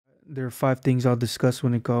There are 5 things I'll discuss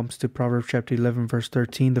when it comes to Proverbs chapter 11, verse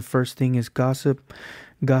 13. The first thing is gossip.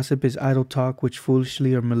 Gossip is idle talk which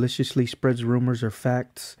foolishly or maliciously spreads rumors or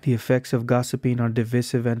facts. The effects of gossiping are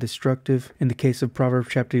divisive and destructive. In the case of Proverbs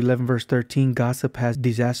chapter 11, verse 13, gossip has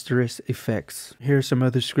disastrous effects. Here are some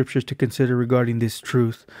other scriptures to consider regarding this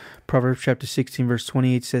truth. Proverbs chapter 16, verse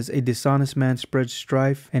 28 says, "A dishonest man spreads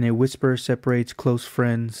strife, and a whisperer separates close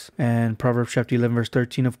friends." And Proverbs chapter 11, verse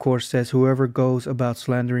 13, of course, says, "Whoever goes about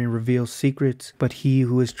slandering reveals secrets, but he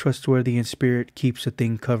who is trustworthy in spirit keeps a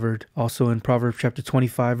thing covered." Also in Proverbs chapter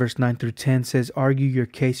 25, verse 9 through 10 says, "Argue your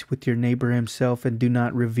case with your neighbor himself, and do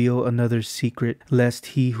not reveal another's secret, lest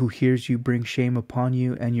he who hears you bring shame upon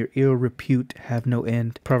you, and your ill repute have no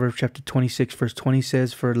end." Proverbs chapter 26, verse 20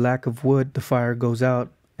 says, "For lack of wood the fire goes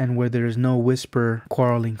out, and where there is no whisper,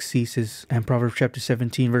 quarreling ceases." And Proverbs chapter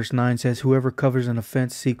 17, verse 9 says, "Whoever covers an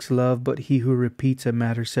offense seeks love, but he who repeats a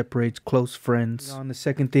matter separates close friends." On the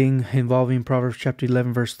second thing involving Proverbs chapter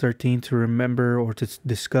 11, verse 13 to remember or to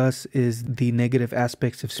discuss is the negative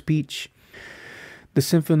aspects of speech. The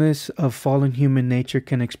sinfulness of fallen human nature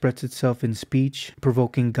can express itself in speech,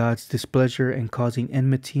 provoking God's displeasure and causing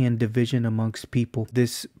enmity and division amongst people.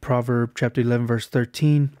 This Proverb chapter 11 verse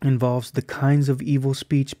 13 involves the kinds of evil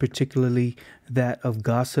speech, particularly that of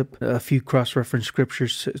gossip. A few cross-reference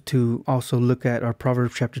scriptures to also look at are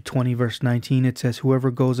Proverbs chapter 20 verse 19. It says, "Whoever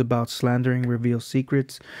goes about slandering reveals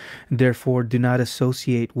secrets, therefore do not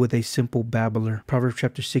associate with a simple babbler." Proverbs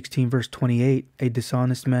chapter 16 verse 28, "A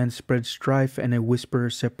dishonest man spreads strife, and a whisperer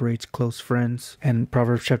separates close friends." And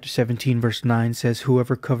Proverbs chapter 17 verse 9 says,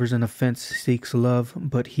 "Whoever covers an offense seeks love,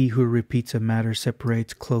 but he who repeats a matter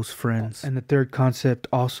separates close friends." And the third concept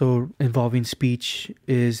also involving speech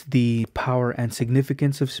is the power and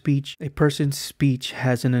significance of speech. A person's speech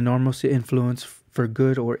has an enormous influence for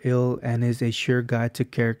good or ill and is a sure guide to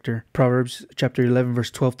character. Proverbs chapter 11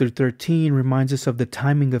 verse 12 through 13 reminds us of the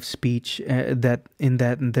timing of speech, that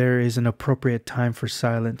there is an appropriate time for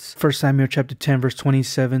silence. 1 Samuel chapter 10 verse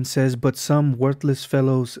 27 says, "But some worthless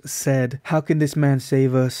fellows said, 'How can this man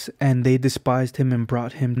save us?' And they despised him and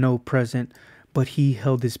brought him no present, but he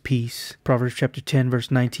held his peace." Proverbs chapter 10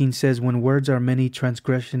 verse 19 says, "When words are many,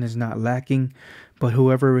 transgression is not lacking, but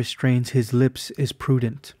whoever restrains his lips is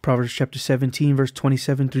prudent." Proverbs chapter 17 verse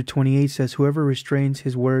 27 through 28 says, "Whoever restrains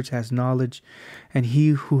his words has knowledge, and he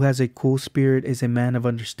who has a cool spirit is a man of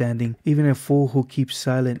understanding. Even a fool who keeps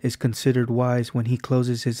silent is considered wise. When he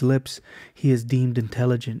closes his lips, he is deemed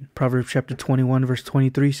intelligent." Proverbs chapter 21 verse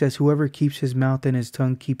 23 says, "Whoever keeps his mouth and his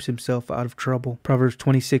tongue keeps himself out of trouble." Proverbs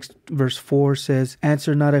 26 verse 4 says,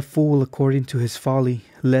 "Answer not a fool according to his folly,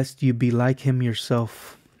 lest you be like him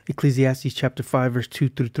yourself." Ecclesiastes chapter 5 verse 2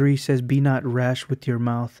 through 3 says, "Be not rash with your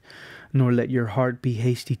mouth, nor let your heart be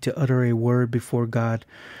hasty to utter a word before God.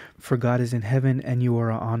 For God is in heaven, and you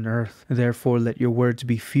are on earth. Therefore let your words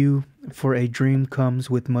be few, for a dream comes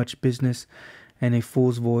with much business, and a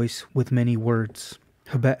fool's voice with many words."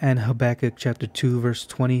 And Habakkuk chapter 2 verse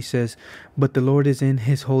 20 says, "But the Lord is in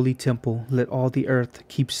his holy temple. Let all the earth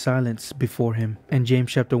keep silence before him." And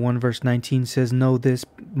James chapter 1 verse 19 says, "Know this,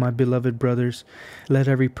 my beloved brothers, let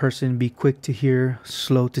every person be quick to hear,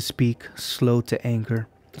 slow to speak, slow to anger."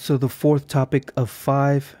 So the fourth topic of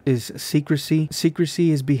 5 is secrecy.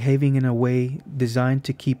 Secrecy is behaving in a way designed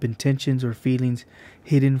to keep intentions or feelings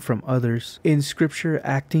hidden from others. In scripture,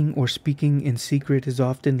 acting or speaking in secret is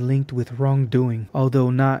often linked with wrongdoing, although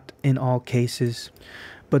not in all cases.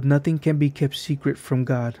 But nothing can be kept secret from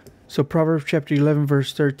God. So Proverbs chapter 11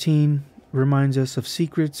 verse 13 reminds us of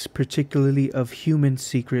secrets, particularly of human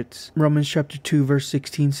secrets. Romans chapter 2 verse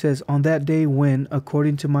 16 says, "On that day when,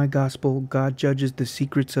 according to my gospel, God judges the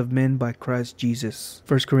secrets of men by Christ Jesus."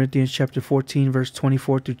 1 Corinthians chapter 14 verse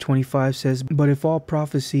 24 through 25 says, "But if all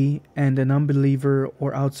prophecy and an unbeliever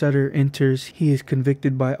or outsider enters, he is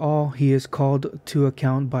convicted by all, he is called to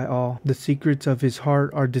account by all. The secrets of his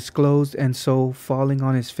heart are disclosed, and so, falling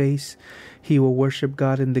on his face, he will worship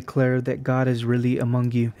God and declare that God is really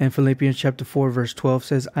among you." And Philippians chapter 4 verse 12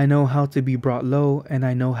 says, "I know how to be brought low, and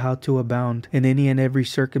I know how to abound. In any and every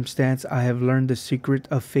circumstance I have learned the secret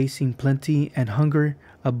of facing plenty and hunger,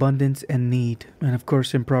 abundance and need." And of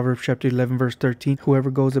course in Proverbs chapter 11 verse 13, "Whoever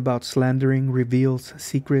goes about slandering reveals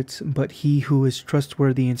secrets, but he who is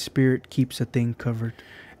trustworthy in spirit keeps a thing covered."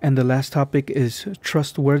 And the last topic is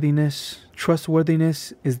trustworthiness.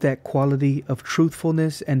 Trustworthiness is that quality of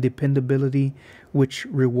truthfulness and dependability which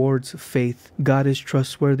rewards faith. God is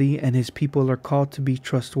trustworthy, and his people are called to be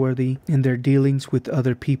trustworthy in their dealings with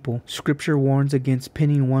other people. Scripture warns against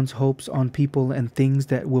pinning one's hopes on people and things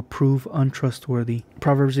that will prove untrustworthy.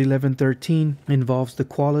 Proverbs 11:13 involves the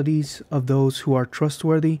qualities of those who are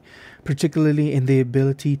trustworthy, particularly in the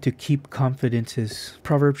ability to keep confidences.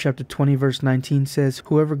 Proverbs chapter 20 verse 19 says,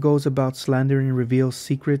 "Whoever goes about slandering reveals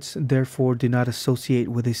secrets, therefore do not associate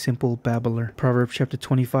with a simple babbler." Proverbs chapter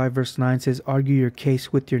 25 verse 9 says, "Argue your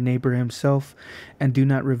case with your neighbor himself, and do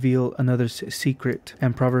not reveal another's secret."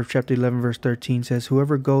 And Proverbs chapter 11 verse 13 says,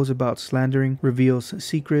 "Whoever goes about slandering reveals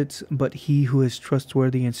secrets, but he who is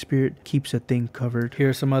trustworthy in spirit keeps a thing covered." Here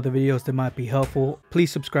are some other videos that might be helpful.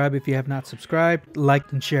 Please subscribe if you have not subscribed,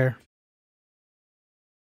 like and share.